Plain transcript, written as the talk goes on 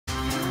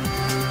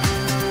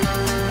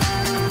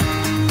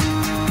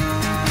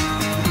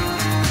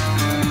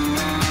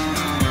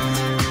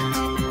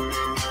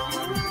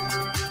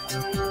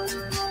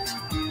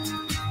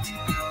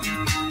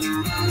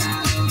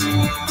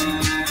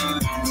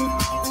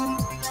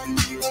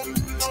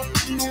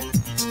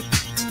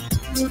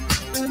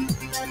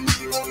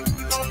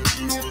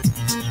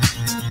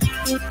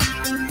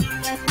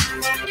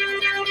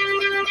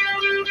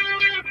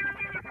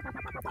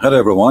Hello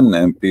everyone,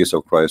 and peace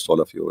of Christ all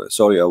of you.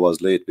 Sorry I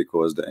was late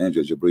because the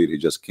angel Jibril, he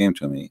just came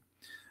to me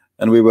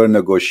and we were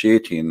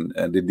negotiating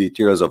the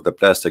details of the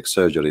plastic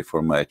surgery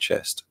for my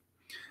chest.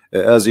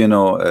 As you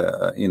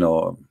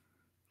know,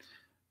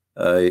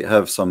 I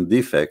have some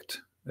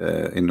defect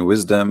in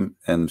wisdom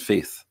and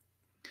faith,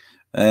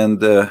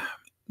 and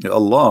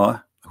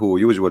Allah, who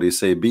usually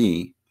say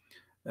be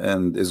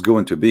and is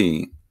going to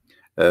be,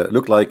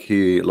 looked like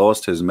he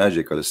lost his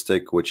magical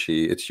stick, which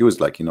it's used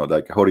like,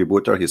 like Harry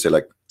Potter. He said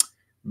like,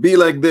 be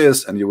like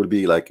this and you will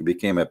be like,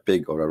 became a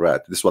pig or a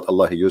rat. This is what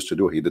Allah he used to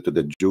do. He did to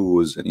the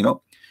Jews, and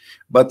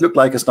but look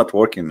like it's not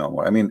working no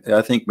more. I mean,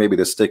 I think maybe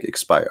the stick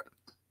expired,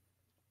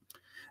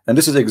 and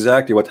this is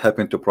exactly what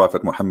happened to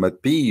Prophet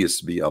Muhammad, peace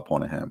be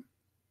upon him.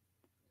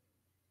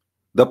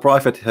 The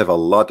Prophet have a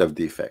lot of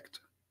defect,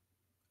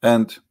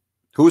 and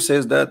who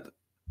says that?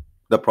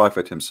 The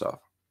Prophet himself.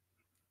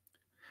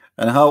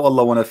 And how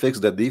Allah want to fix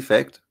the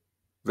defect?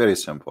 Very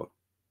simple.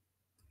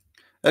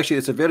 Actually,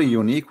 it's a very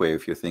unique way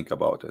if you think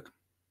about it.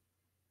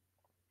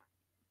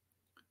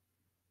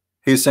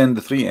 He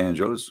sent 3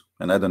 angels,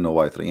 and I don't know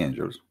why 3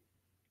 angels.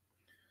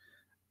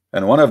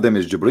 And one of them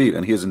is Jibril,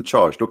 and he's in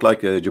charge. Look like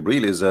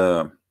Jibril is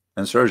a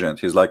insurgent.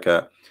 He's like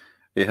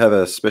he have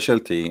a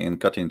specialty in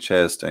cutting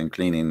chest and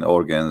cleaning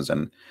organs,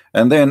 and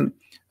then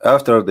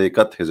after they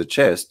cut his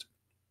chest,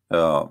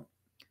 my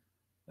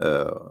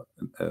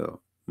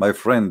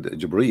friend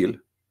Jibril,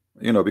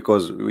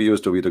 because we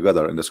used to be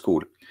together in the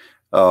school,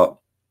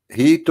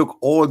 he took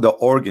all the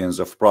organs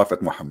of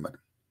Prophet Muhammad,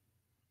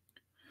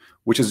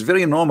 which is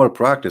very normal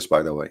practice,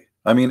 by the way.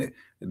 I mean,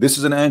 this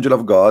is an angel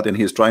of God, and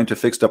he's trying to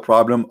fix the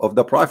problem of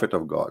the prophet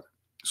of God.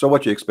 So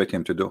what you expect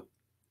him to do?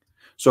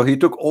 So he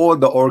took all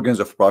the organs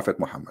of Prophet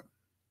Muhammad.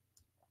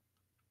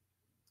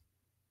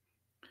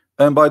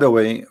 And by the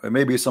way,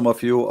 maybe some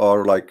of you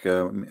are like,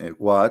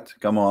 what?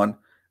 Come on.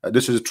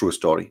 This is a true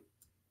story.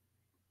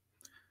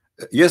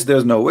 Yes,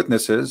 there's no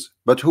witnesses,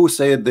 but who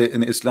said that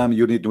in Islam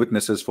you need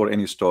witnesses for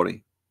any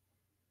story?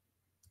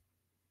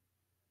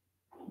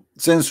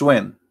 Since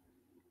when?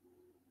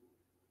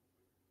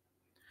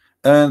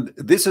 And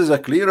this is a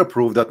clear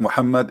proof that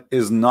Muhammad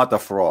is not a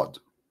fraud.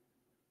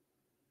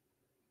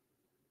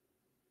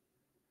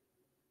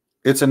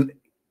 It's a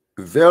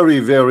very,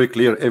 very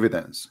clear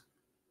evidence.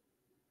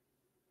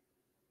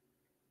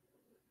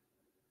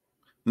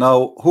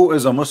 Now, who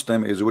is a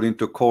Muslim is willing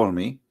to call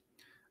me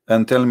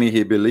and tell me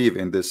he believes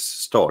in this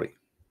story?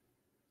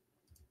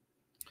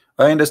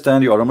 I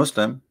understand you are a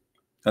Muslim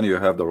and you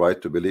have the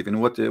right to believe in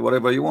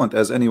whatever you want,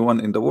 as anyone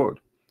in the world.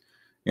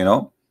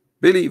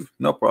 Believe,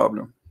 no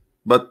problem.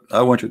 But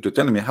I want you to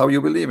tell me how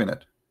you believe in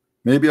it.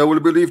 Maybe I will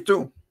believe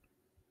too.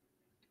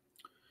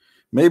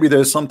 Maybe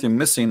there's something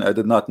missing I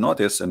did not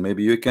notice, and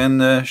maybe you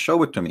can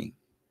show it to me.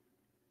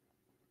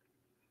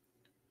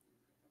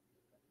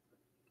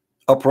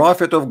 A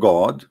prophet of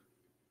God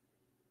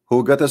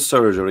who got a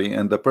surgery,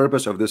 and the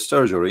purpose of this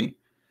surgery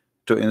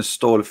to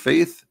install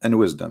faith and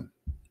wisdom.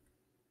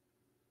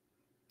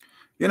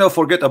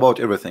 Forget about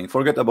everything.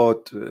 Forget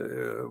about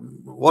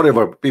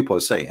whatever people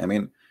say. I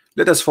mean,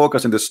 let us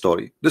focus on this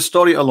story. This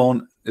story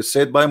alone is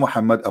said by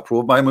Muhammad,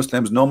 approved by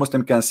Muslims. No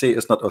Muslim can say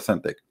it's not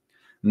authentic.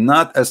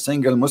 Not a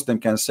single Muslim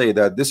can say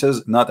that this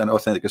is not an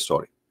authentic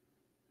story.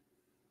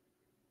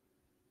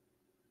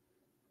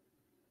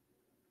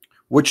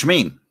 Which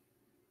means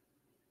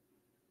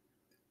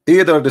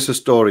either this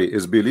story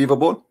is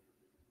believable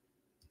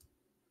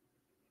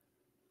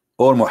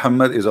or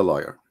Muhammad is a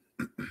liar.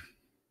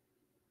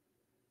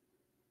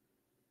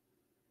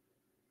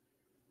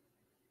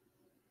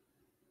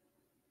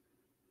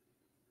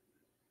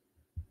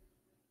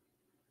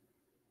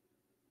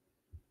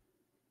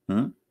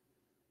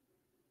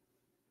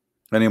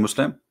 Any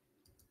Muslim?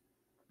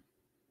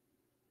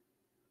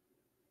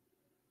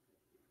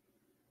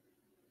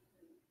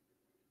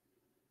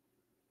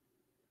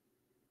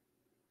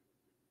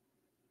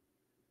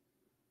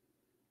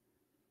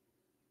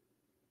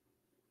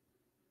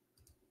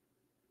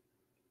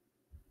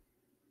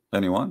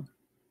 Anyone?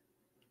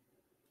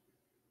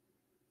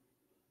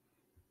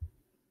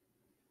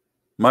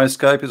 My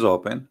Skype is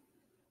open.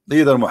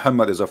 Either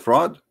Muhammad is a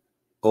fraud,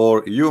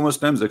 or you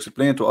Muslims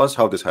explain to us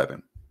how this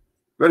happened.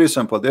 Very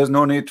simple. There's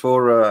no need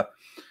for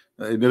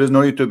there is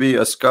no need to be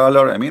a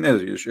scholar. I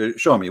mean,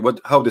 show me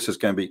how this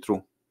can be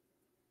true.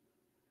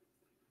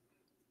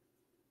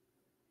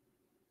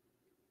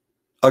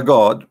 A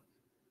God,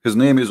 his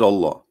name is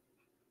Allah.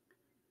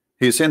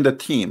 He sent a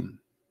team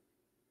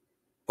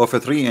of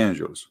 3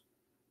 angels.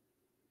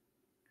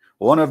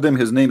 One of them,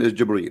 his name is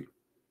Jibril.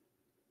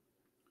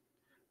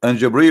 And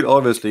Jibril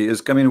obviously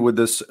is coming with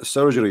this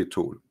surgery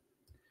tool.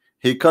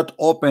 He cut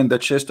open the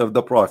chest of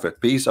the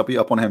prophet, peace be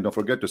upon him. Don't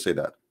forget to say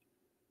that.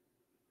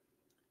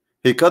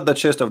 He cut the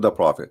chest of the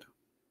prophet,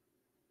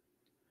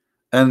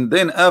 and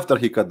then after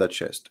he cut the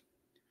chest,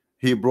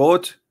 he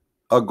brought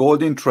a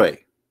golden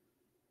tray,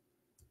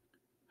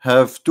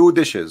 have 2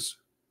 dishes,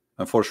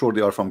 and for sure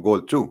they are from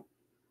gold too.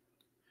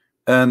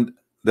 And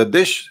the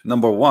dish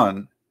number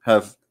 1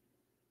 have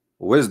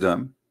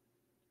wisdom,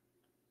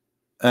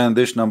 and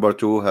dish number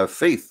 2 have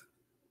faith.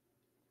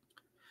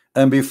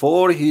 And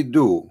before he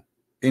do,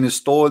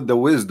 installed the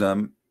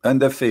wisdom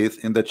and the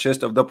faith in the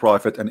chest of the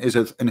prophet and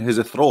in his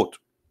throat.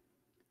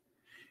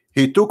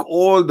 He took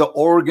all the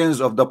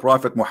organs of the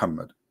prophet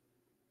Muhammad.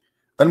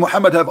 And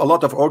Muhammad have a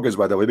lot of organs,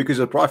 by the way, because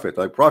he's a prophet.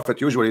 Like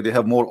prophet, usually they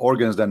have more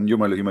organs than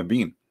human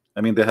being.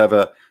 I mean, they have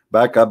a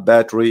backup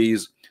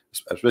batteries,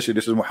 especially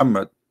this is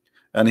Muhammad,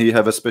 and he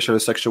have a special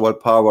sexual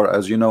power,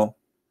 as you know.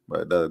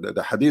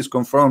 The hadith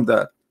confirmed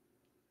that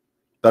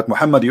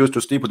Muhammad used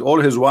to sleep with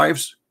all his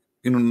wives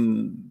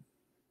in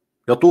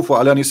يطوف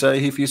على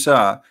نسائه في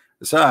ساعة.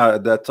 ساعة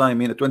at that time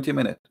mean 20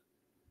 minutes.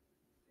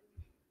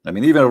 I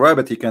mean, even a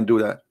rabbit, he can do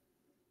that.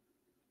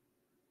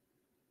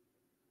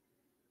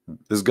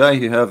 This guy,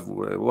 he have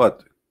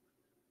what,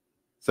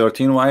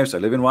 13 wives,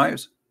 11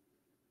 wives.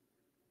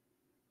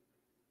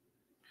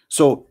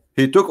 So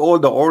he took all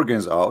the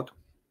organs out,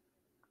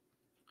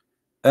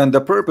 and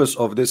the purpose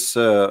of this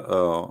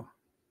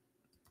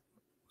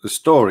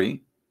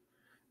story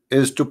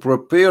is to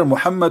prepare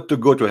Muhammad to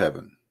go to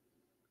heaven.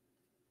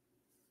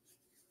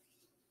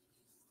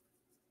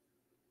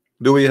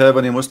 Do we have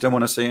any Muslim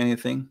want to say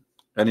anything?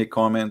 Any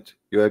comment?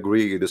 You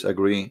agree, you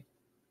disagree?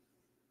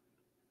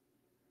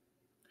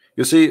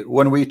 You see,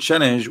 when we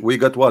challenge, we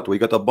got what? We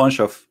got a bunch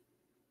of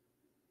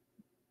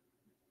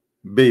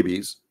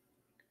babies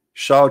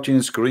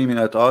shouting, screaming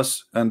at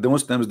us, and the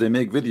Muslims, they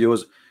make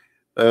videos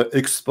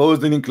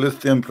exposing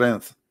Christian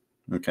prince.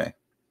 Okay,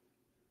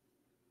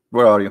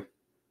 where are you?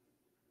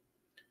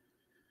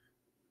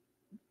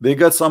 They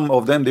got some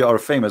of them, they are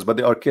famous, but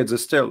they are kids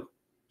still.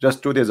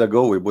 Just 2 days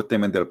ago, we put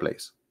them in their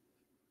place,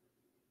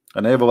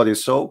 and everybody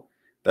saw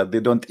that they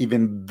don't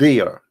even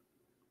dare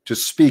to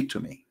speak to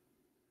me.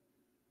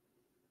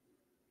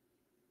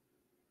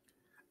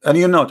 And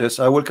you notice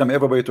I welcome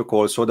everybody to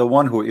call. So the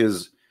one who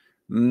is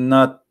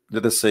not,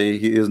 let us say,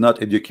 he is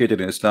not educated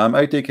in Islam,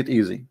 I take it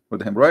easy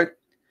with him, right?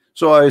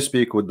 So I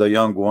speak with the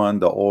young one,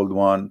 the old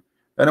one,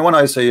 and when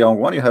I say young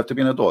one, you have to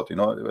be an adult, you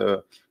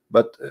know.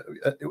 But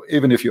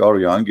even if you are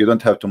young, you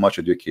don't have too much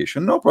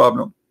education, no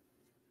problem.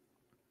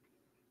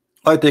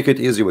 I take it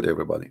easy with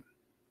everybody.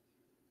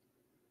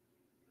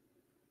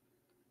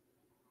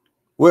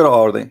 Where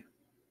are they?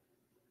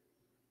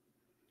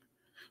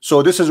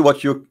 So this is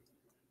what you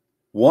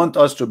want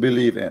us to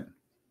believe in,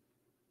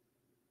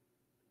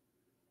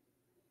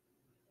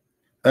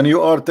 and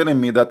you are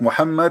telling me that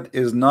Muhammad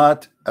is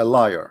not a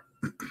liar.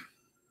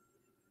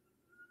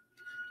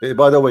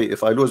 By the way,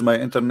 if I lose my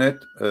internet,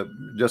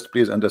 just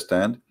please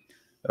understand,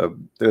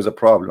 there's a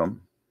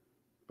problem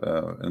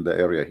in the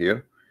area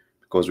here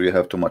because we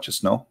have too much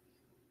snow.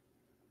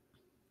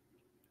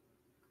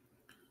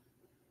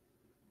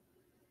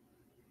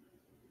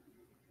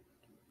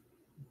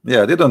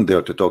 Yeah, they don't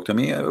dare to talk to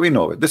me. We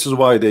know it. This is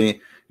why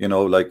they, you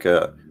know, like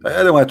I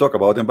don't want to talk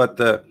about them, but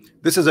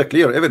this is a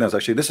clear evidence.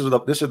 Actually, this is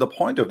the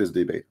point of this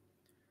debate.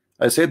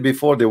 I said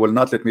before they will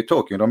not let me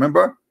talk. You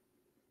remember?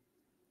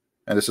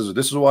 And this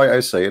is why I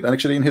say it. And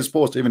actually, in his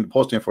post, even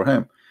posting for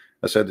him,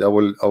 I said I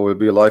will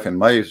be live in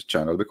my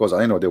channel because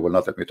I know they will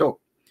not let me talk.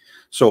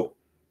 So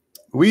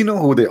we know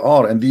who they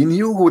are, and they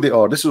knew who they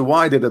are. This is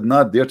why they did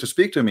not dare to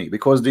speak to me,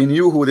 because they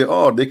knew who they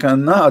are. They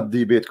cannot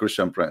debate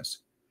Christian Prince.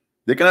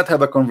 They cannot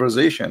have a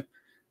conversation,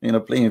 you know,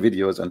 playing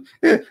videos and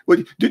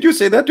did you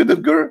say that to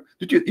that girl?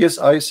 Did you? Yes,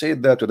 I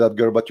said that to that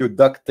girl, but you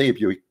duct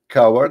tape, you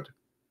coward.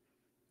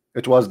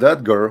 It was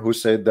that girl who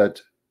said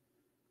that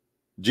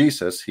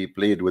Jesus, he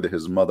played with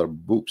his mother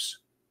boobs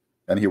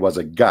and he was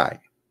a guy.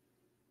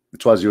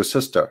 It was your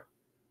sister,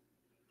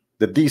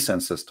 the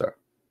decent sister,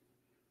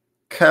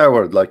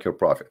 coward like your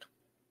prophet.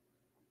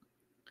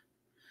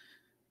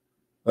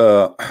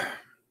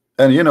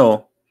 And you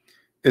know,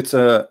 it's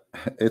a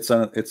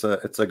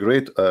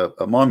great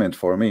a moment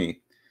for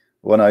me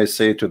when I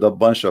say to the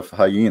bunch of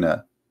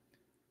hyena,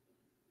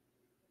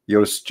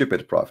 you're a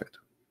stupid prophet.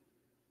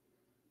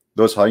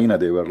 Those hyena,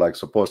 they were like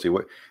supposed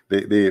to,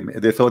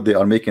 they thought they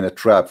are making a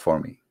trap for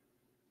me,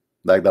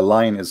 like the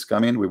lion is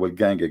coming, we will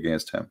gang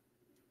against him.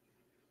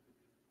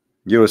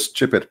 You're a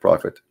stupid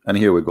prophet. And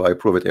here we go, I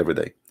prove it every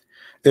day.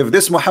 If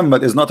this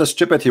Muhammad is not a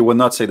stupid, he will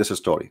not say this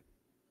story.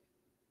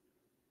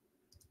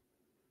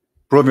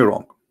 Prove me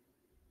wrong.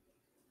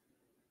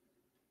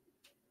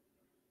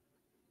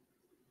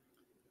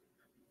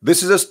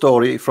 This is a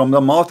story from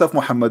the mouth of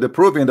Muhammad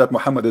proving that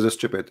Muhammad is a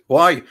stupid.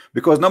 Why?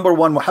 Because number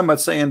one, Muhammad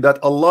saying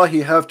that Allah,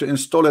 he have to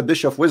install a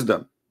dish of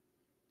wisdom.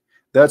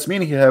 That's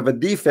mean he have a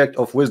defect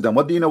of wisdom.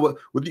 What do you know?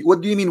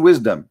 What do you mean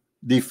wisdom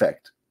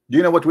defect? Do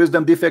you know what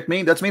wisdom defect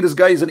mean? That's mean this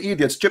guy is an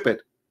idiot,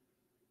 stupid.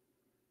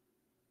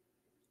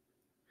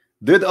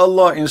 Did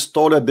Allah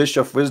install a dish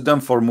of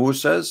wisdom for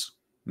Moses?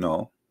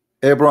 No.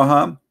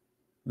 Abraham?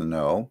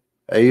 No.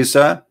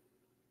 Isa?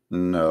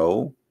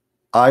 No.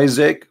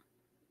 Isaac?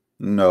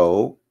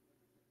 No.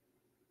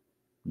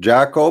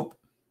 Jacob?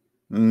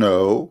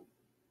 No.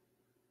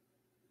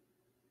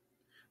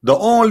 The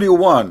only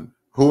one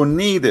who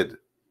needed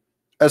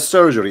a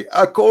surgery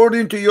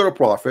according to your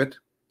prophet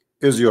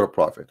is your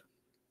prophet.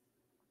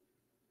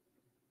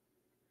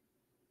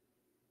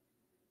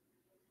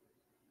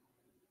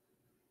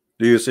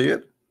 Do you see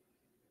it?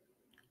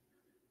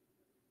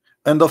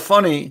 And the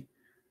funny,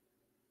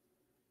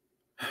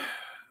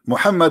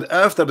 Muhammad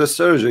after the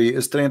surgery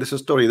is telling this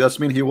story. That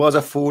means he was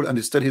a fool,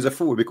 and still he's a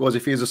fool, because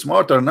if he's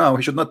smarter now,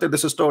 he should not tell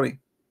this story.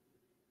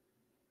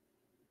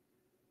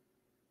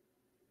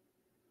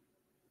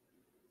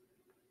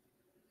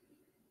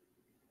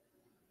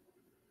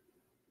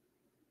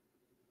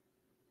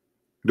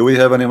 Do we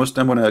have any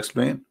Muslim when I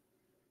explain?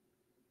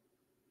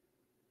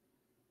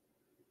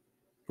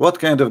 What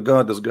kind of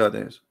God this God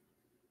is?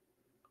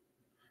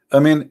 I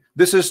mean,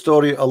 this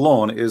story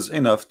alone is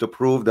enough to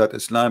prove that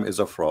Islam is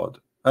a fraud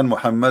and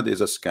Muhammad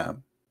is a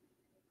scam.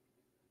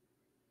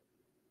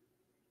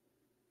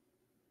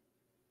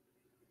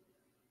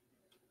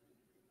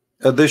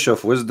 A dish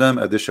of wisdom,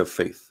 a dish of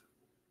faith.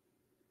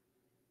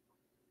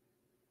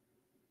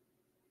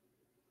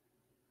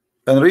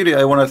 And really,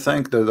 I want to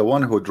thank the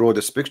one who drew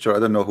this picture. I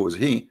don't know who is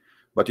he,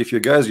 but if you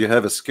guys, you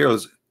have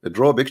skills,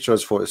 draw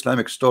pictures for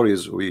Islamic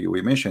stories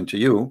we mentioned to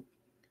you,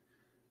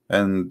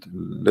 and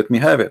let me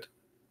have it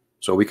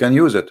so we can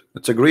use it.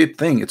 It's a great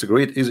thing. It's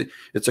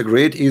a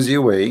great easy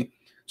way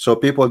so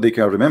people they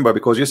can remember,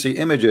 because you see,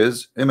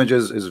 images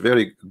is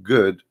very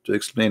good to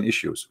explain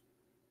issues.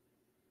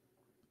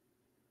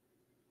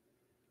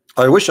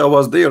 I wish I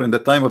was there in the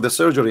time of the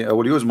surgery. I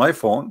will use my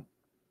phone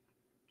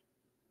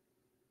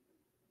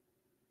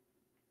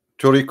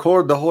to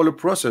record the whole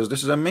process.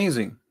 This is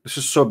amazing. This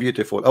is so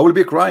beautiful. I will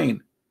be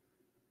crying.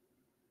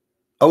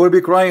 I will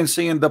be crying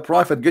seeing the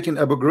Prophet getting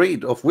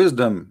upgrade of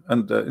wisdom,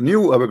 and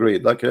new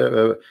upgrade like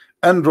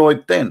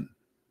Android 10.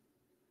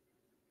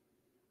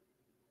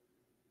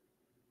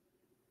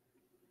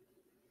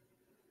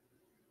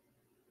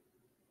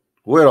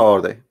 Where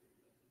are they?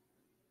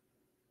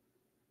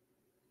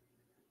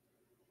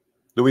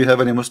 Do we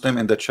have any Muslim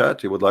in the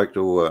chat? You would like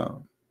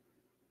to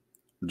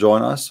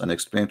join us and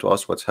explain to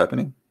us what's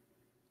happening?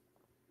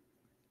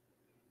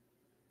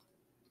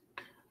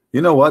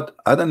 You know what?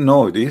 I don't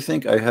know. Do you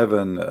think I have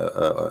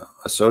a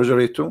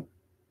surgery too?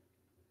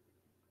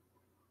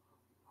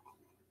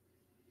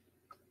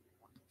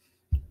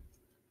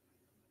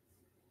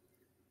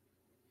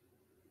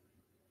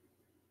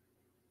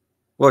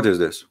 What is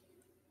this?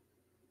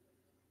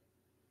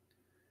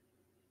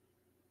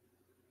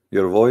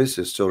 Your voice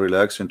is so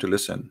relaxing to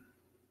listen.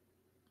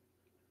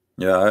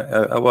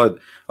 Yeah, I was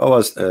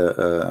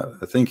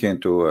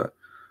thinking to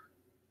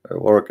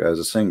work as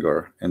a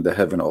singer in the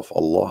heaven of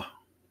Allah.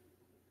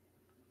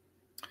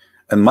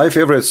 And my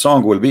favorite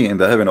song will be in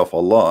the heaven of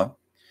Allah.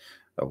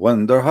 I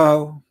wonder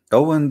how, I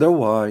wonder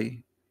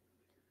why.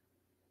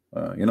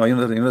 You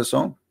know the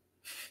song?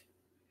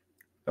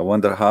 I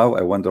wonder how,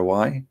 I wonder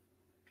why.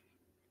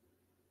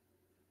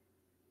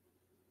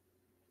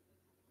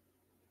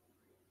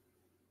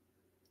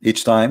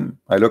 Each time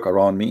I look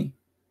around me,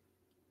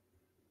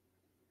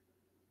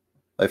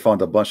 I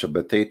found a bunch of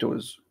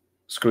potatoes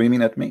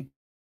screaming at me.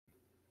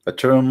 I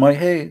turn my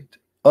head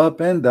up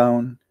and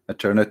down. I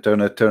turn it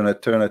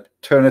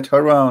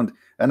around.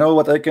 I know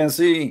what I can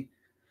see.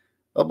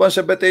 A bunch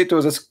of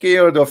potatoes are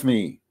scared of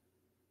me.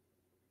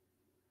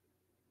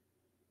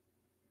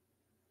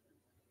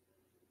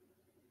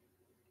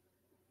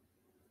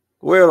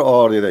 Where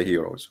are the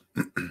heroes?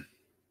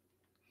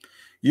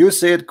 You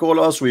said call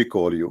us, we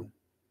call you.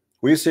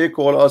 We say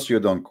call us, you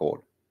don't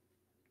call.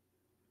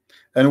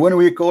 And when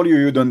we call you,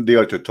 you don't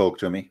dare to talk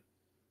to me.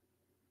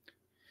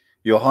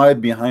 You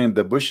hide behind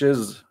the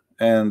bushes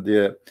and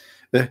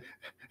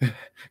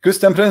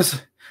Christian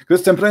Prince,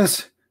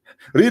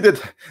 read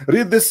it,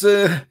 read this,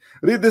 what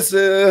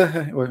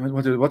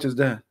is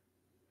that?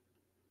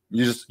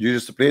 You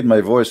just played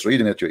my voice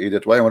reading it, you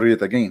idiot. Why want to read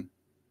it again?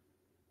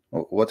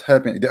 What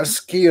happened? They are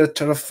scared,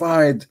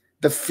 terrified,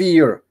 the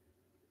fear.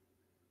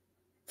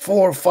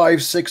 4,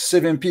 5, 6,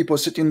 7 people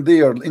sitting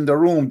there in the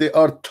room. They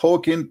are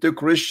talking to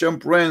Christian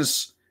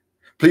Prince.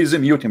 Please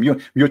mute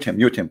him, mute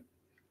him.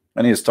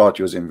 And he starts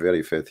using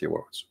very filthy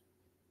words.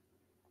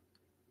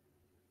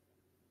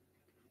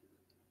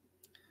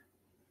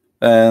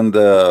 And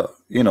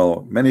you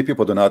know, many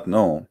people do not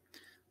know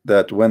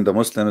that when the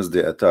Muslims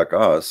they attack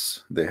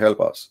us, they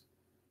help us.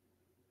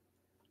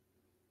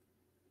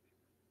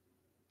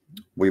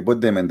 We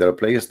put them in their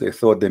place. They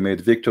thought they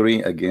made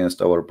victory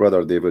against our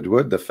brother David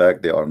Wood. The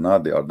fact they are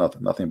not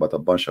nothing but a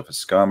bunch of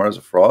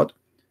scammers, fraud.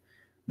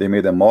 They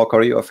made a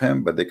mockery of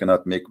him, but they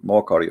cannot make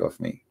mockery of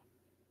me.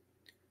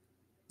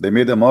 They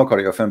made a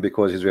mockery of him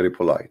because he's very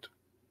polite.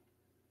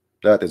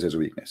 That is his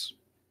weakness.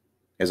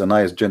 He's a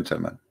nice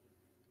gentleman.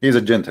 He's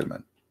a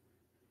gentleman.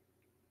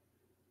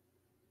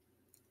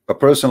 A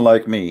person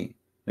like me,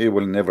 he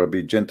will never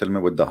be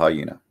gentleman with the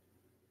hyena.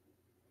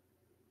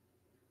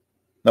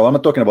 Now, I'm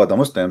not talking about the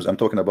Muslims. I'm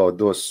talking about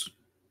those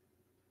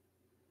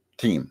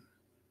team.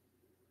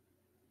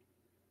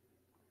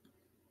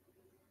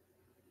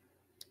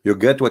 You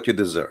get what you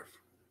deserve,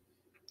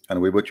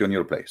 and we put you in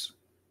your place.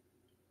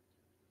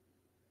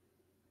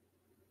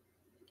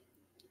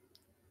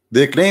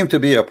 They claim to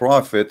be a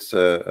prophet,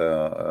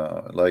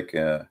 like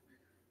a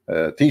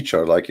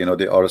teacher, like, you know,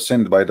 they are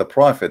sent by the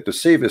prophet to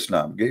save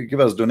Islam, give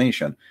us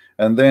donation.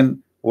 And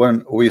then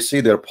when we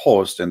see their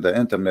post in the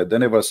internet, they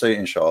never say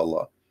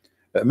inshallah.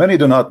 Many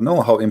do not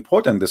know how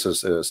important this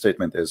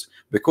statement is,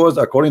 because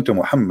according to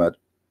Muhammad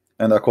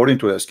and according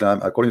to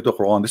Islam, according to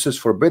Quran, this is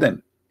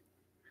forbidden.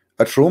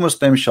 A true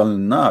Muslim shall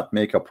not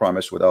make a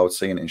promise without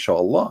saying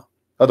inshallah.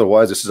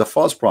 Otherwise, this is a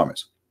false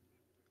promise.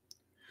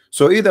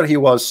 So either he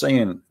was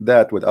saying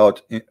that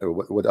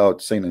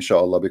without saying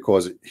inshallah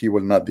because he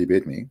will not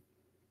debate me,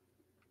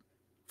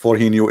 for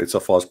he knew it's a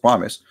false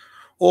promise,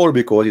 or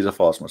because he's a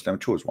false Muslim.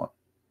 Choose one.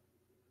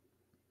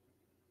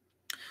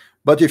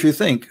 But if you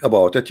think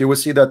about it, you will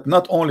see that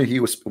not only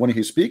when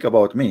he speak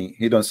about me,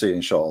 he don't say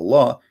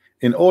inshallah.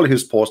 In all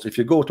his posts, if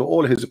you go to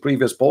all his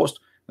previous posts,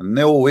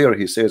 nowhere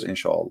he says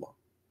inshallah.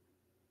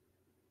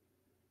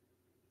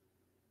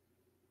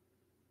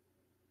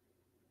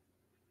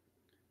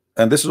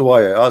 And this is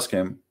why I asked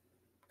him.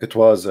 It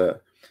was a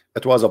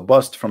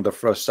bust from the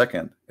first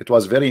second. It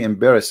was very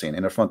embarrassing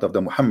in front of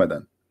the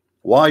Muhammadan.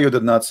 Why you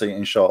did not say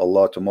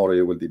inshallah tomorrow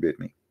you will debate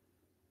me?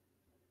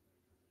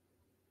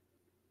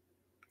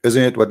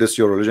 Isn't it what this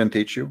your religion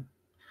teach you?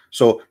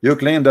 So you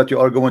claim that you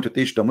are going to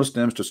teach the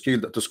Muslims to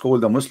school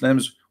the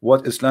Muslims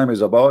what Islam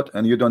is about,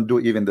 and you don't do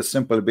even the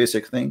simple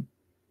basic thing.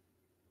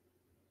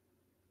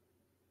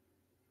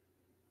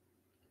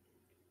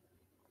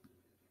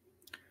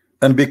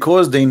 And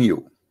because they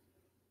knew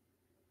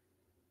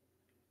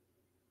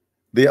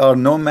they are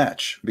no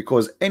match,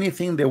 because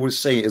anything they will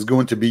say is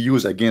going to be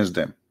used against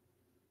them,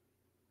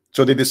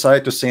 so they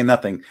decide to say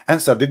nothing.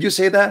 Answer, did you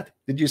say that?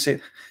 Did you say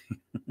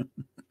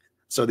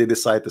so they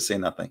decide to say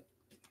nothing.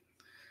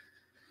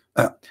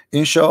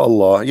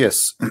 Inshallah,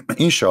 yes.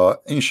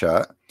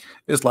 insha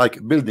is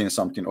like building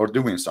something or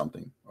doing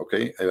something,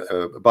 okay?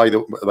 By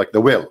the like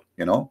the will,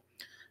 you know.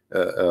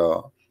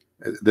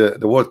 The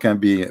word can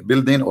be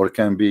building or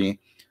can be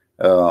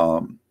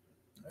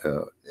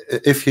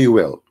if he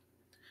will.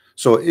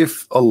 So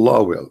if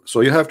Allah will, so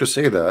you have to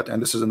say that,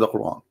 and this is in the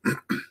Quran.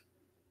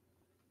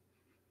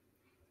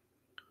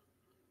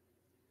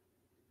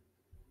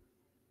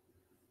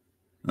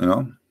 You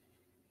know.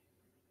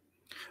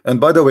 And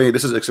by the way,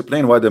 this is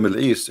explained why the Middle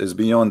East is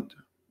beyond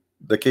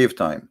the cave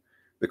time,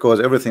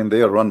 because everything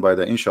there run by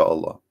the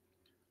inshallah.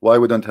 Why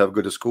we don't have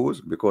good schools?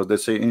 Because they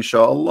say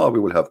inshallah we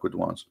will have good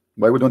ones.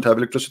 Why we don't have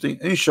electricity?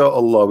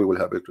 Inshallah we will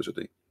have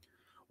electricity.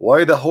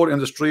 Why the hole in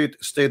the street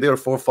stay there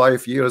for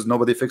 5 years,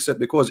 nobody fix it?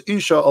 Because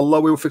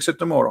inshallah we will fix it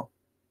tomorrow.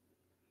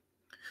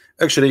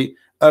 Actually,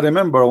 I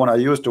remember when I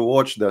used to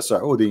watch the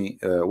Saudi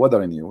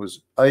weather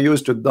news, I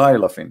used to die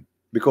laughing,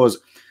 because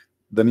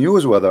the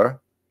news weather,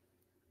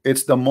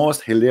 it's the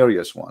most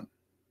hilarious one.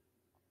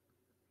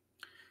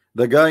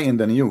 The guy in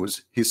the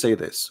news, he say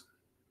this: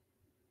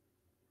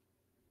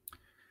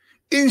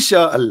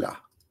 inshallah,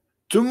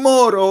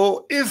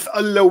 tomorrow, if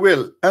Allah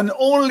will, and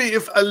only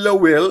if Allah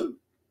will,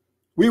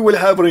 we will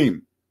have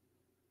rain.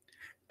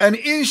 And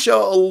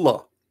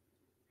inshallah,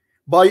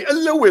 by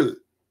Allah will,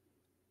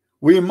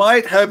 we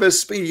might have a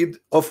speed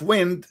of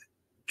wind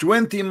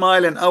 20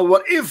 miles an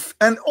hour, if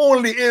and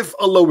only if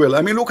Allah will.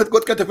 I mean, look at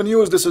what kind of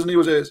news this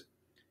news is.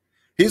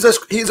 He's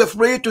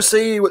afraid to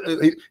say,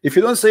 if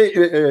you don't say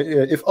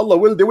if Allah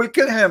will, they will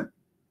kill him,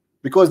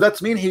 because that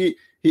means he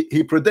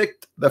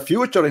predict the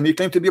future and he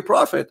claimed to be a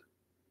prophet.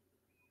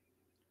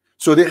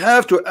 So they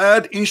have to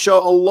add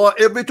inshallah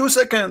every 2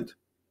 seconds.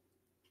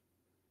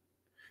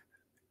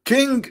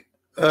 King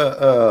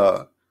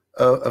Fahd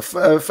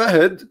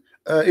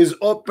is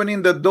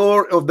opening the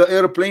door of the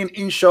airplane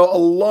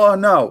inshallah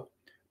now,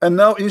 and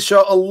now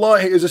inshallah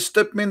he is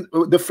stepping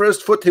the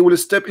first foot he will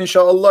step,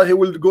 inshallah he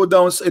will go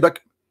down.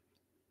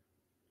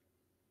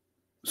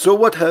 So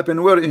what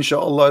happened? Where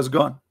inshallah is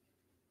gone?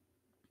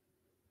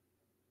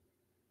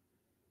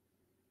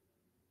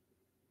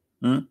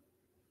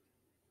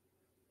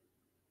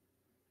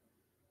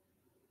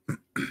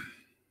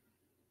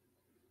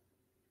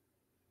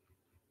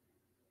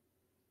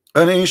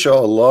 And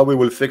inshallah we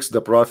will fix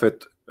the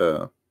prophet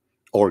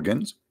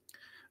organs.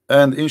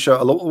 And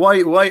inshallah,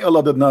 why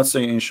Allah did not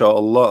say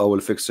inshallah I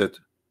will fix it?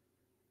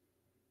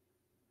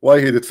 Why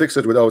he did fix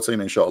it without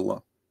saying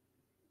inshallah?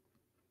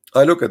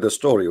 I look at the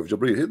story of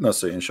Jibreel, he did not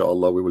say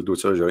inshallah we will do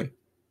surgery.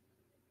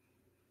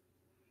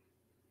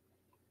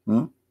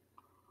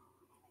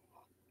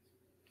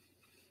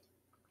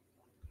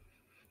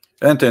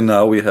 Until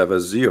now we have a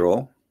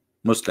zero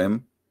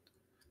Muslim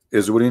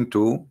is willing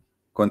to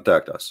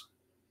contact us.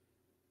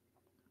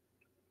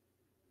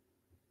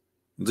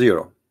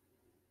 Zero.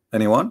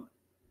 Anyone?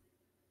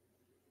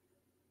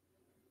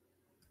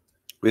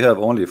 We have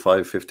only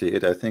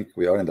 5:58. I think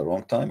we are in the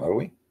wrong time, are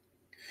we?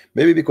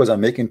 Maybe because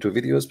I'm making 2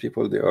 videos,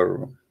 people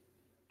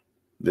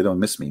they don't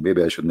miss me.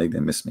 Maybe I should make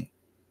them miss me.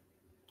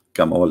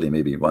 Come only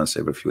maybe once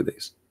every few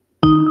days.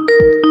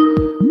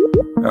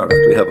 All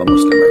right, we have a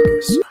Muslim, I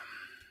guess.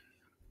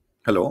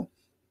 Hello.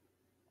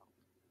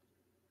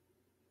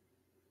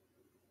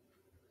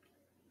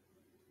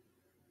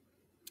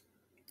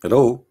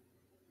 Hello.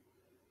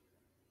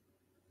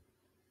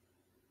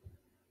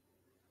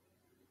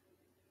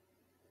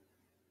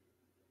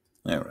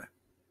 All right.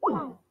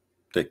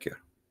 Take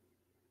care.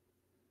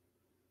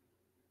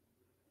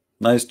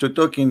 Nice to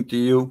talking to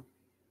you.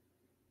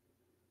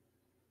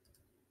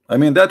 I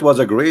mean, that was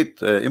a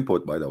great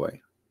input, by the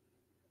way.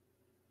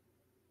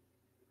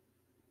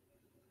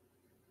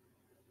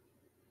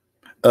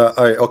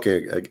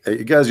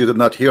 Guys, you did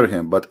not hear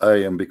him, but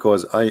I am,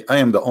 because I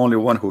am the only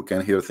one who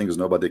can hear things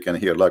nobody can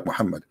hear, like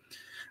Muhammad.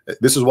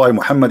 This is why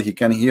Muhammad, he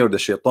can hear the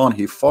shaitan.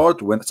 He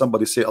fart when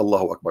somebody say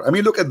Allahu Akbar. I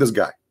mean, look at this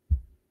guy.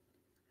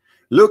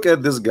 Look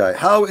at this guy.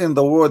 How in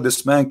the world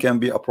this man can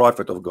be a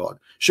prophet of God?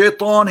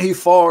 Shaitan, he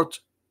fart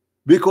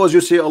because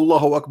you say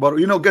Allahu Akbar.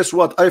 You know, guess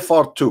what? I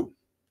fart too.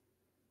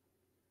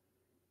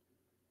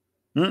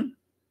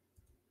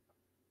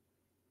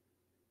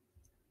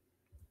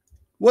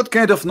 What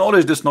kind of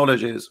knowledge this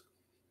knowledge is?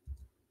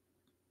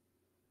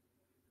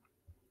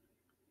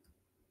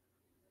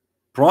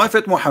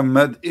 Prophet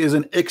Muhammad is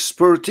an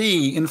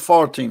expertise in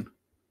farting.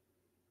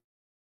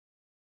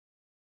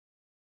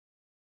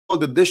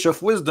 The dish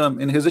of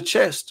wisdom in his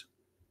chest.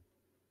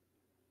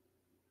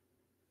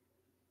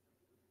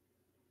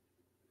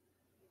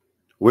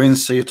 When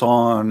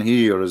Satan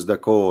hears the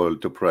call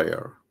to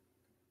prayer,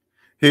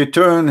 he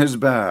turn his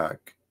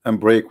back and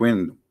break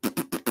wind.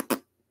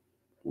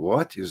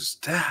 What is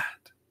that?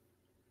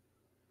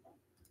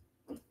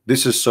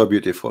 This is so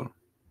beautiful.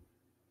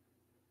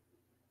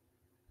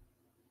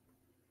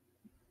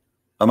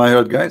 Am I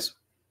heard, guys?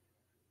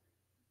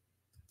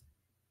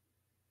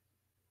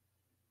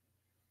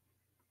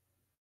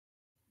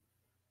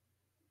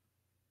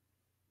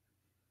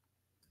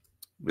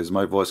 Is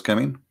my voice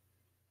coming?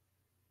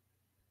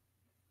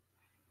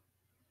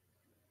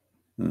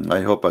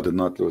 I hope I did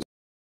not lose.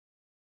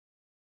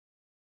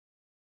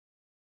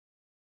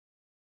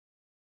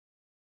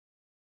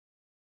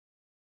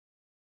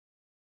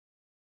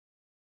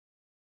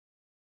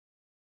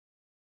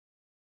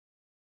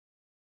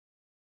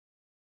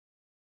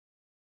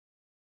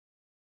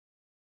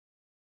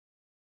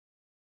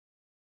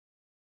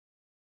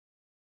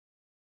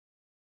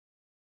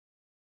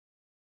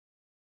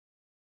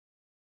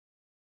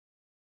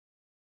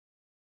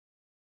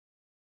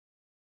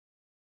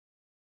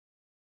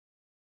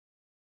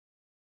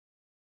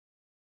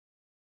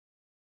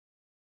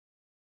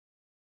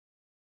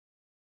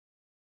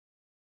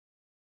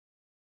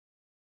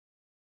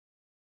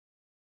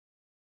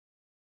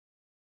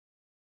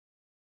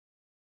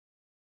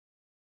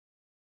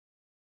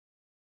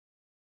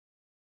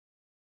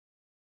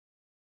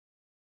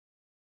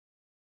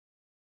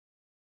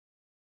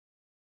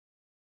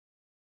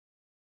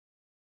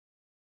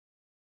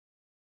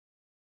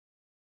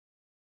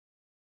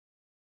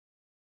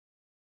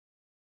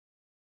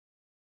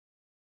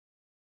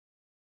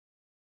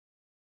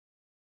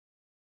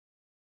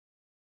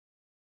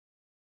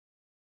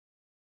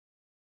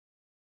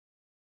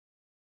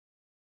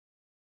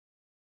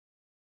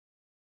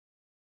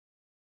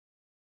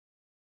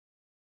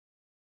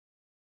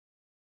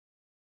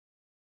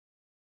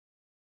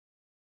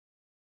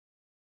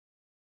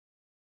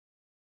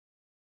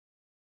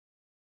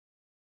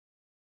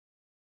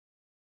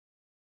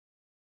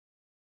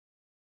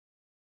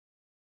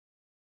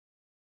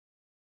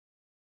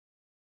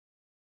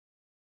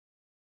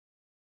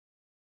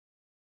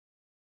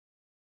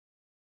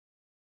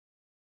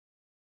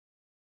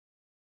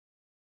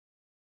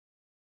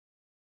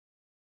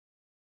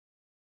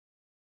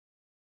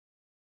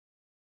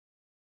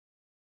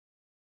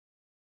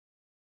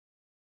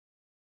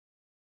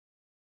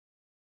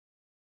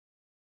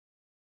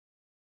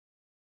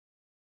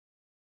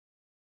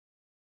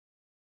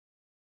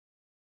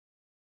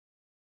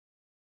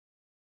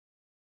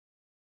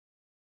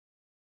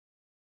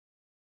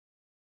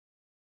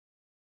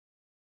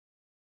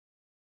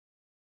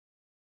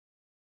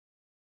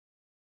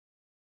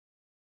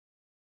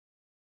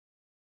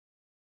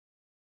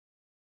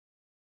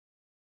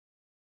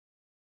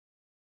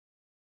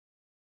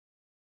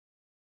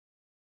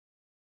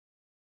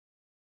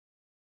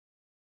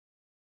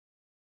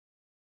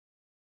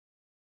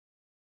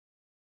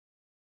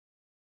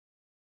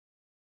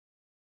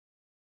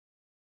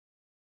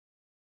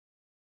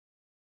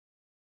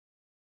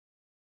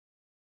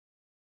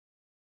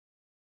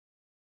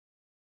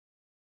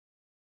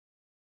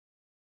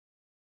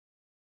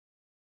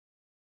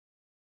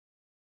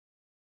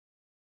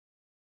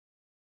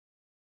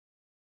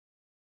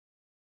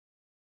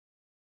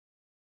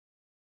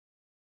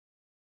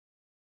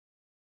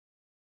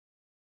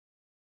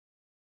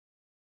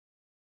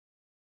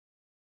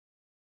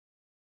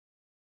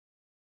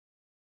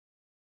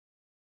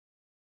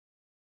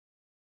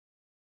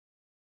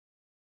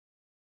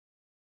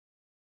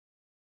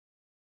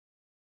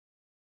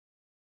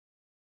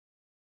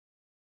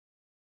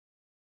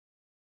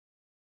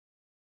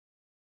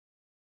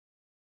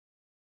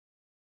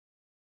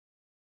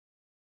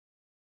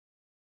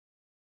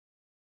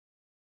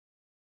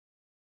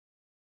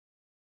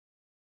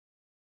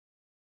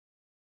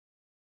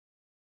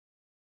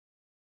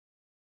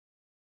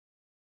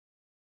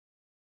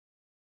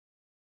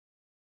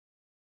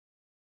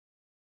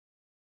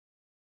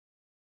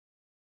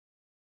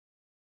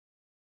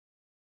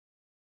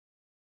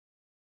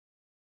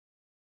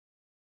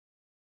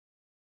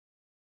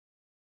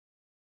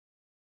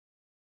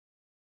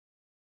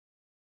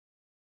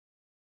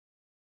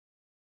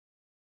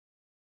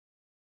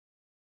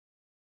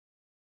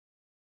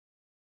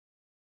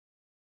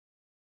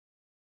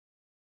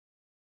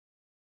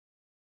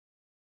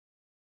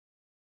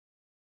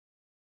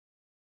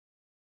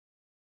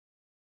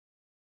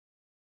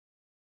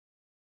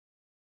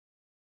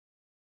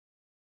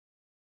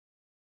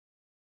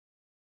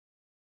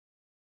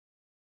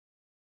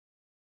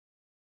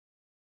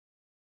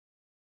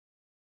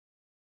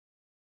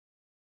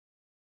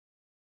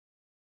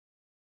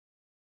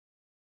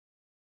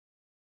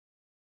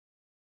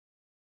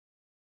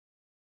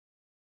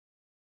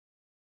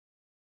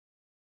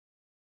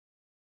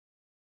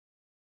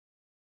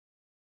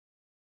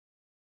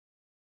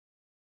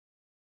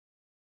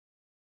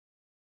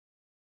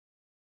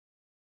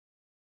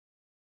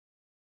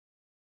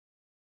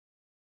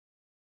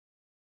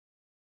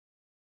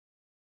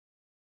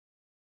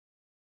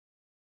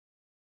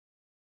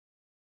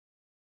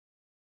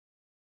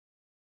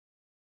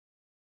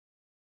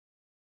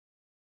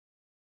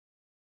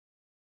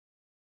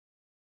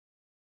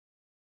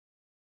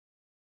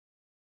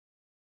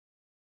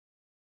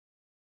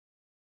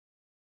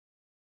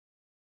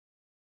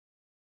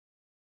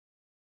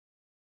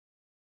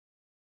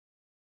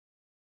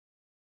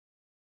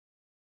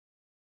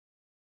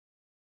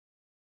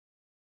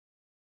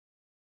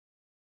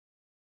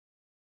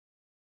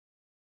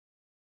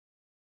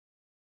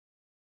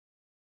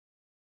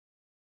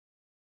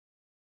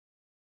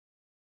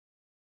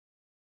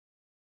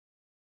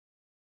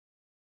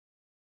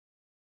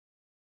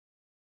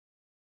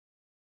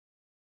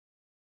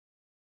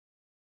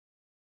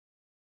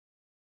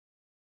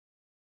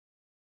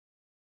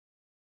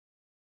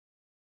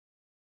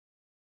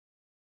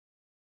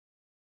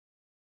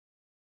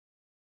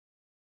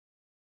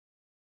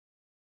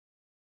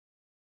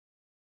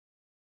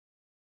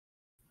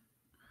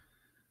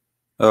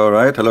 All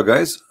right, hello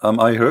guys.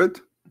 I heard.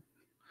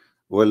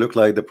 Well, look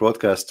like the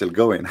broadcast still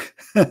going.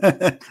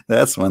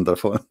 That's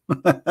wonderful.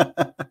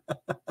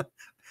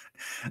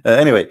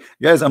 Anyway,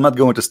 guys, I'm not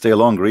going to stay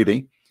long,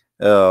 really.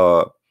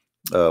 Uh,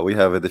 we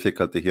have a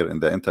difficulty here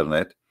in the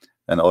internet,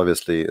 and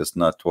obviously it's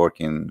not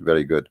working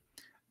very good.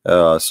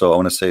 So I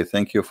want to say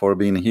thank you for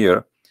being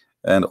here,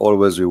 and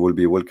always we will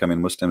be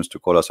welcoming Muslims to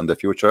call us in the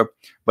future.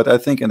 But I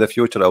think in the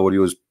future I will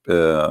use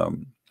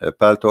a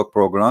Pal Talk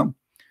program.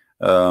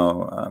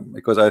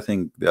 Because I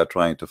think they are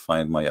trying to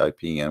find my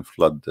IP and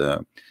flood.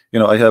 You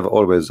know, I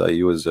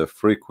use a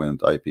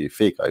frequent IP,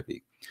 fake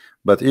IP,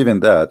 but even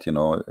that, you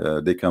know,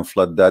 they can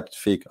flood that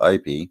fake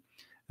IP,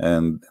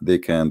 and they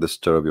can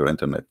disturb your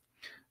internet.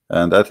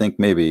 And I think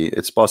maybe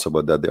it's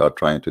possible that they are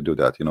trying to do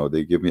that. You know,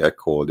 they give me a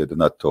call, they do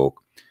not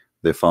talk.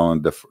 They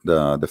found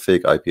the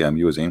fake IP I'm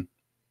using.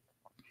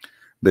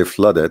 They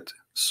flood it,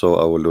 so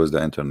I will lose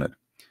the internet.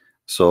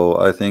 So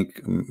I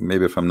think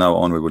maybe from now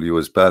on we will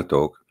use Pal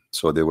Talk.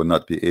 So they will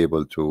not be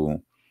able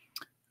to,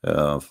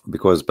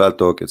 because Pal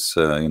Talk, it's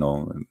you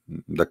know,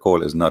 the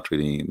call is not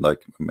really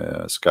like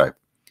Skype.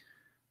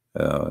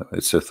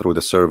 It's through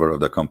the server of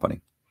the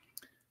company.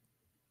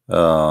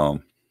 Yeah.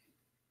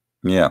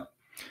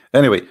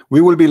 Anyway,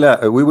 we will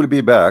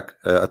be back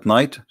at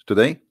night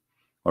today.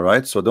 All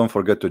right. So don't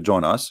forget to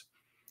join us.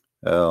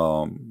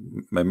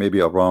 Maybe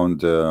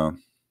around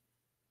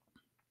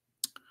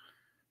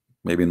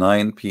maybe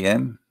 9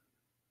 p.m.,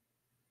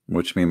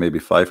 which means maybe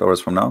 5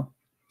 hours from now.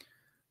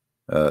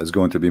 It's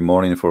going to be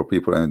morning for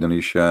people in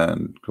Indonesia,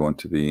 and going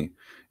to be,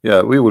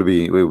 yeah, we will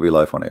be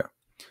live on air.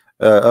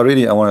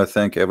 I want to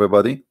thank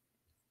everybody,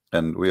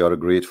 and we are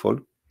grateful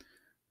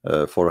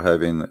for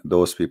having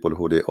those people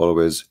who they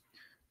always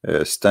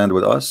stand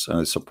with us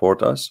and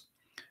support us.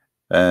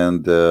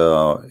 And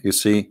you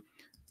see,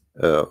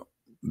 the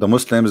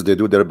Muslims, they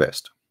do their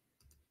best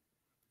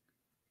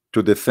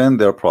to defend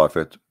their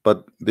prophet,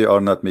 but they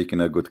are not making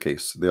a good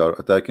case. They are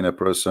attacking a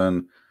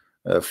person,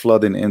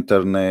 flooding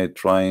internet,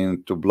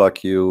 trying to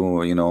block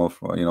you, you know.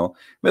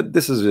 But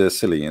this is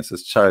silly.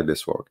 It's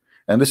childish work,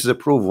 and this is a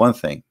proof one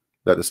thing,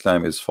 that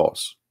Islam is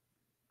false.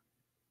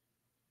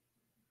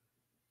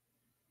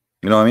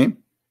 You know what I mean?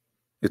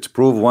 It's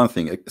prove one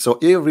thing. So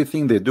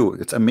everything they do,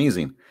 it's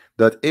amazing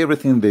that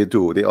everything they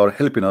do, they are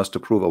helping us to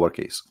prove our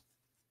case.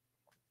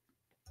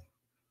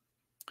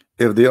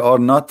 If they are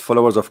not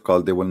followers of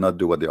cult, they will not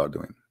do what they are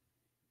doing.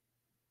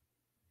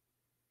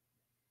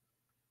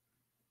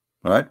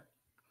 All right?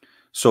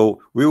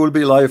 So we will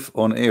be live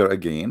on air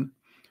again,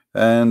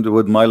 and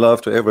with my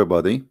love to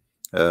everybody,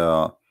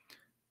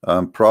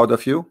 I'm proud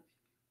of you.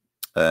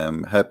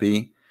 I'm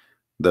happy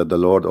that the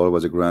Lord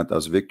always grant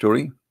us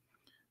victory.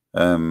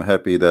 I'm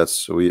happy that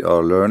we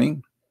are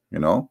learning. You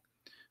know,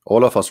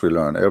 all of us will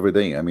learn every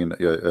day. I mean,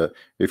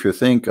 if you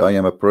think I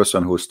am a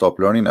person who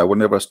stopped learning, I will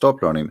never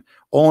stop learning.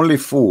 Only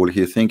fool,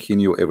 he think he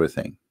knew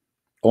everything.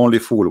 Only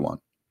fool one.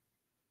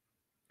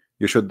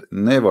 You should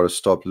never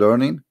stop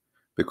learning,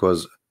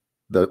 because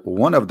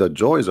one of the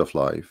joys of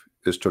life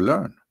is to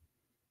learn.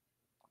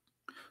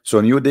 So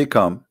a new day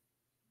come,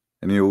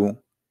 a new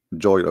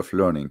joy of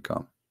learning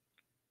come.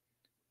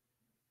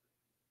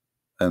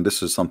 And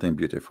this is something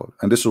beautiful.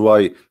 And this is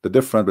why the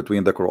difference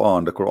between the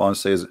Quran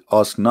says,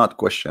 ask not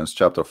questions,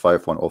 chapter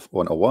 5,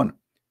 101.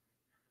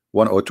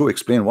 102,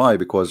 explain why.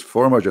 Because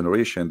former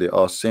generation, they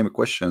asked same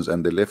questions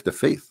and they left the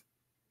faith.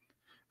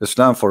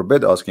 Islam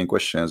forbid asking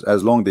questions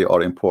as long they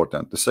are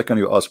important. The second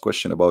you ask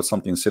question about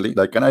something silly,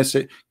 like can I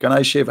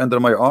shave under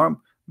my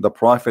arm? The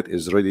Prophet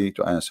is ready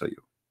to answer you.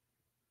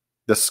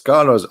 The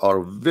scholars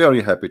are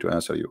very happy to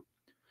answer you.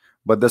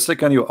 But the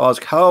second you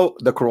ask how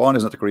the Quran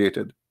is not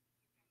created,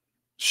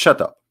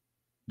 shut up.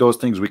 Those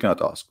things we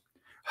cannot ask.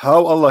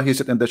 How Allah he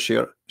sit in the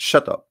chair?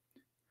 Shut up.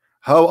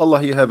 How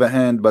Allah he have a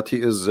hand but he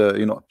is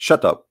you know,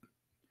 shut up.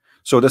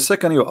 So the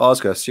second you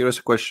ask a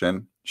serious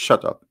question,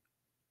 shut up.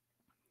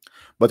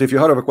 But if you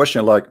have a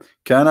question like,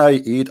 can I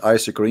eat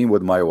ice cream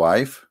with my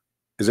wife?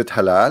 Is it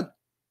halal?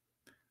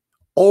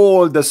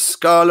 All the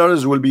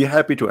scholars will be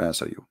happy to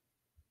answer you.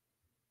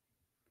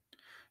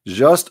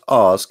 Just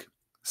ask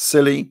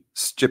silly,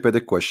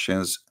 stupid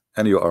questions,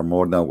 and you are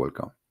more than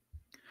welcome.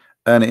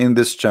 And in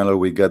this channel,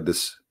 we get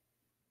this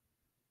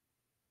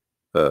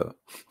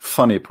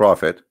funny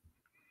prophet,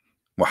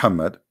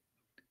 Muhammad.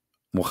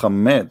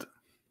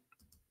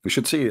 We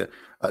should see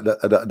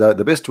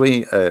the best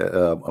way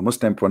a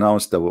Muslim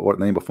pronounce the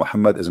name of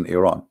Muhammad is in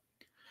Iran.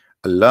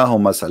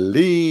 Allahumma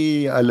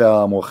salli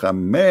ala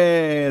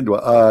Muhammad wa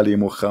ali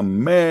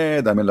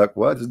Muhammad. I mean, like,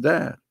 what is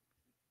that?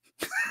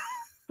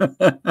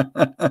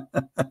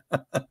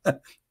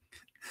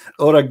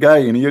 Or a guy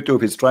in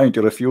YouTube is trying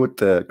to refute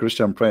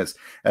Christian Prince,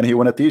 and he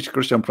want to teach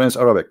Christian Prince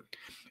Arabic.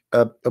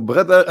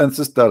 Brother and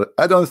sister,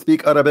 I don't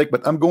speak Arabic,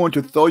 but I'm going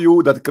to tell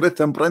you that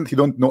Christian Prince, he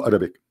don't know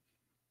Arabic.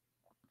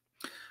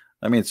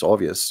 I mean, it's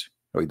obvious.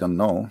 We don't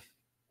know.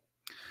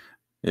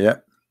 Yeah.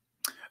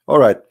 All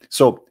right.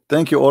 So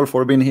thank you all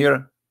for being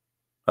here.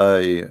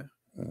 I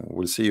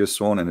will see you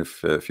soon in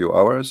a few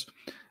hours.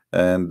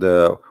 And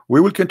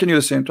we will continue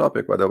the same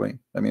topic, by the way.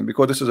 I mean,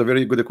 because this is a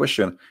very good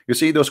question. You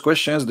see, those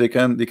questions, they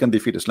can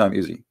defeat Islam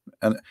easy.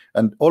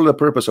 And all the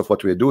purpose of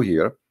what we do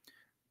here,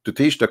 to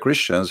teach the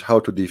Christians how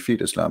to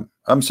defeat Islam.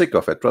 I'm sick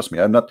of it, trust me.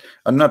 I'm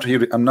not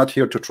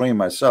here to train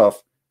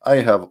myself. I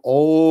have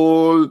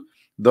all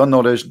the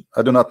knowledge.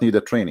 I do not need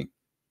a training.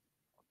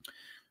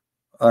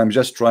 I'm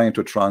just trying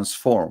to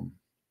transform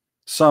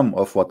some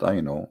of what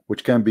I know,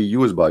 which can be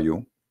used by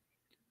you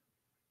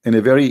in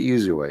a very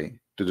easy way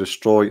to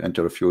destroy and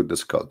to refute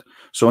this cult.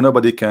 So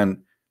nobody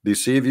can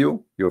deceive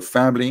you, your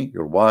family,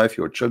 your wife,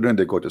 your children.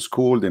 They go to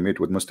school, they meet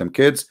with Muslim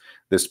kids,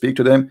 they speak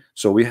to them.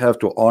 So we have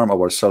to arm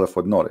ourselves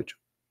with knowledge.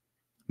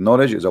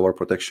 Knowledge is our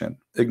protection.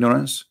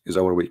 Ignorance is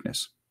our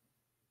weakness.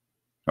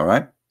 All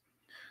right.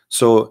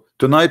 So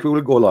tonight we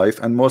will go live,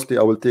 and mostly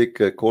I will take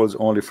calls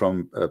only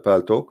from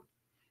Paltalk,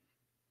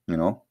 you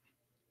know,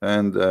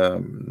 and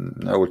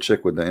I will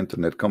check with the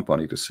internet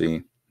company to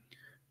see,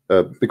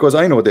 because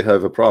I know they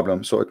have a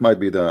problem. So it might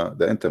be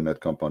the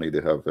internet company.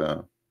 They have,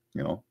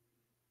 you know,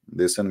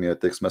 they sent me a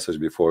text message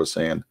before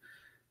saying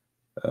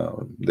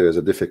there is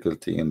a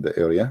difficulty in the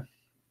area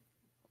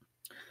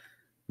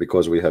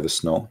because we have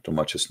snow, too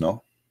much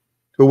snow.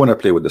 Who want to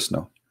play with the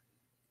snow?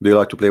 Do you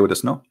like to play with the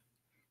snow?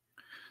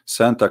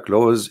 Santa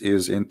Claus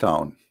is in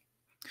town.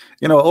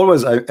 You know,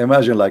 always I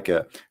imagine, like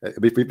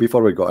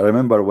before we go, I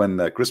remember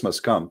when Christmas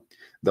come,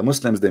 the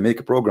Muslims, they make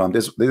a program.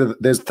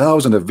 There's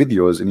thousands of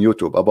videos in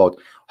YouTube about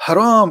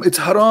haram. It's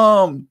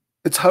haram.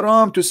 It's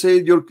haram to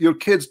say your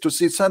kids to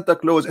see Santa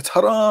Claus. It's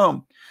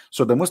haram.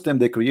 So the Muslim,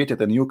 they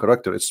created a new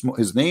character. It's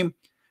his name,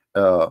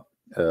 Baba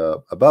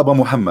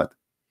Muhammad.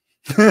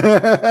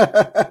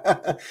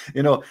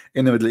 You know,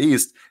 in the Middle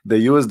East, they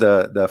use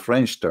the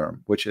French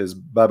term, which is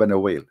Baba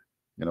Noel.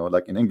 You know,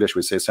 like in English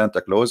we say Santa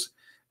Claus.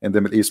 In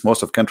the Middle East,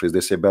 most of countries, they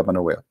say Baba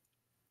Noel.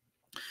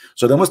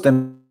 So the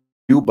Muslim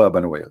do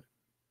Baba Noel.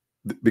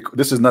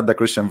 This is not the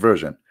Christian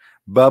version.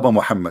 Baba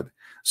Muhammad.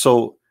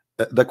 So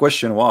the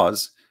question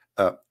was,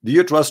 do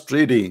you trust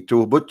really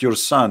to put your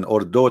son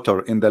or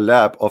daughter in the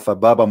lap of a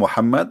Baba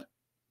Muhammad?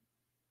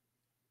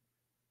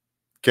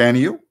 Can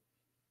you?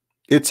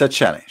 It's a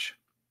challenge.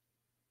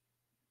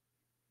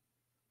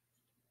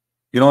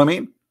 You know what I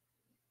mean?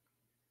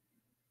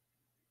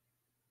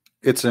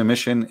 It's a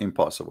mission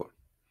impossible.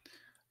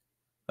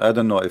 I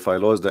don't know if I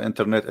lost the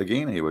internet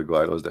again. Here we go.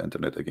 I lost the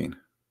internet again.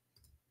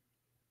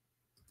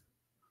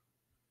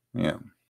 Yeah.